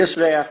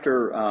Yesterday,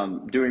 after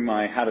doing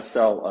my how to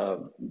sell a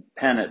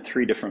pen at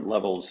 3 different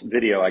levels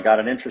video, I got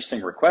an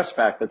interesting request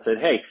back that said,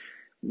 hey,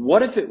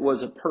 what if it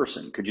was a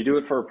person? Could you do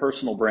it for a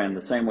personal brand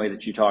the same way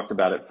that you talked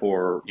about it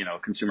for,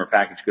 consumer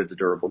packaged goods, a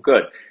durable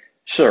good?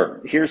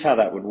 Sure. Here's how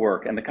that would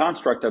work. And the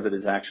construct of it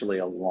is actually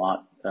a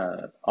lot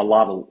like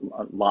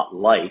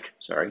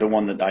the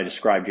one that I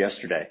described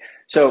yesterday.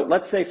 So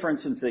let's say, for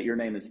instance, that your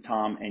name is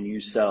Tom and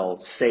you sell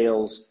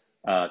sales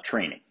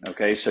training.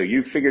 Okay. So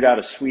you've figured out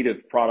a suite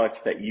of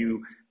products that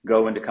you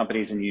go into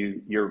companies, and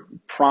your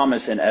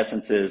promise in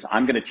essence is,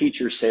 I'm going to teach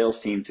your sales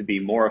team to be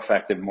more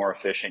effective, more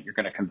efficient. You're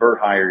going to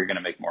convert higher. You're going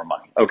to make more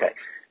money. Okay.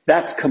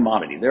 That's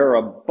commodity. There are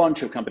a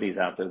bunch of companies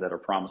out there that are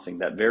promising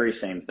that very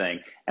same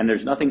thing, and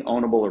there's nothing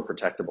ownable or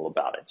protectable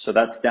about it. So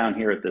that's down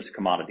here at this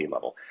commodity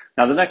level.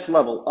 Now, the next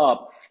level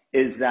up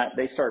is that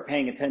they start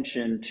paying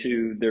attention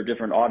to their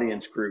different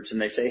audience groups, and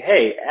they say,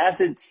 hey,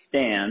 as it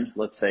stands,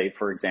 let's say,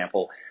 for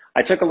example,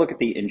 I took a look at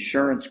the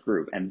insurance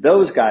group, and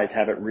those guys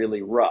have it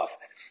really rough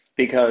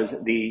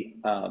because the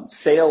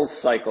sales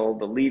cycle,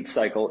 the lead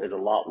cycle is a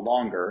lot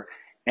longer,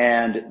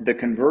 and the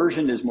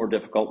conversion is more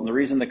difficult. And the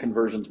reason the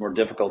conversion is more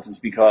difficult is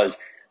because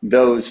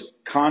those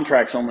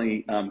contracts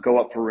only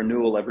go up for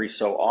renewal every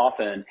so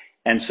often.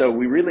 And so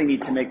we really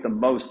need to make the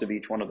most of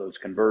each one of those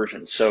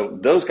conversions. So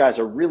those guys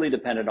are really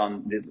dependent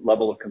on the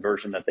level of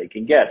conversion that they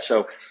can get.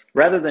 So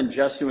rather than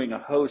just doing a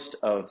host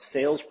of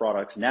sales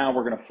products, now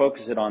we're going to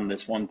focus it on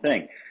this one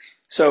thing.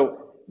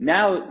 So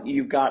now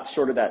you've got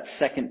sort of that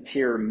second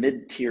tier,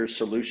 mid-tier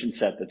solution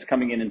set that's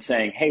coming in and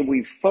saying, hey,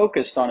 we've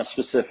focused on a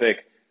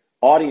specific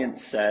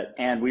audience set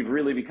and we've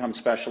really become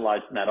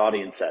specialized in that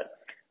audience set.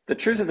 The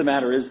truth of the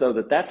matter is, though,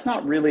 that that's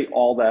not really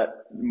all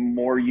that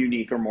more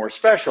unique or more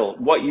special.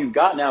 What you've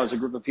got now is a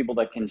group of people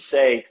that can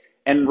say,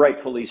 and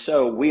rightfully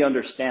so, we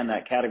understand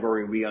that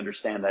category, we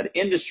understand that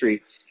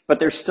industry, but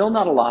there's still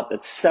not a lot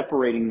that's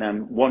separating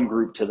them one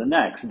group to the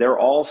next. They're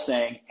all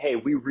saying, hey,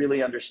 we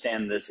really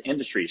understand this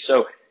industry.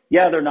 So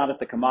yeah, they're not at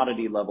the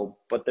commodity level,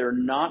 but they're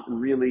not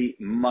really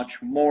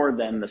much more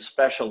than the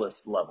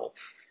specialist level.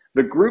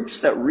 The groups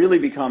that really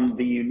become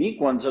the unique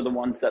ones are the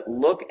ones that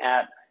look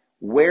at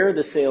where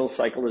the sales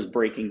cycle is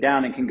breaking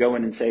down and can go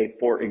in and say,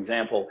 for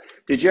example,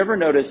 did you ever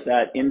notice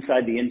that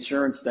inside the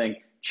insurance thing,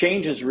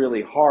 change is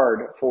really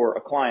hard for a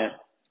client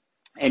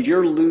and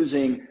you're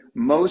losing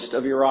most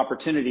of your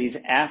opportunities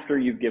after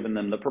you've given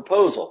them the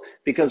proposal?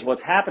 Because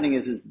what's happening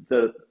is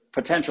the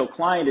potential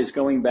client is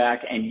going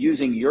back and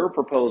using your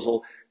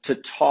proposal to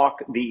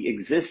talk the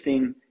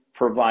existing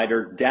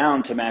provider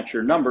down to match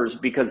your numbers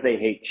because they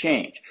hate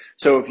change.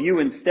 So if you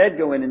instead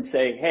go in and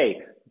say,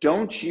 hey,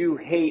 don't you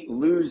hate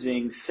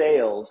losing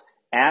sales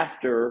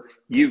after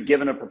you've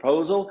given a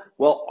proposal?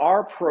 Well,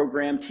 our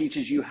program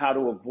teaches you how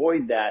to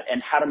avoid that and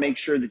how to make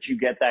sure that you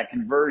get that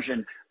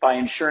conversion by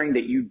ensuring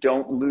that you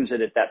don't lose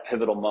it at that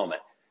pivotal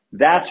moment.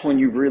 That's when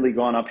you've really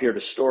gone up here to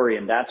story,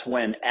 and that's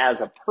when,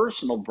 as a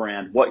personal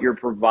brand, what you're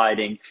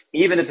providing,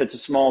 even if it's a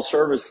small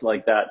service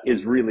like that,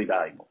 is really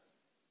valuable.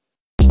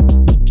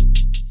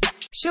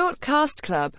 Shortcast Club.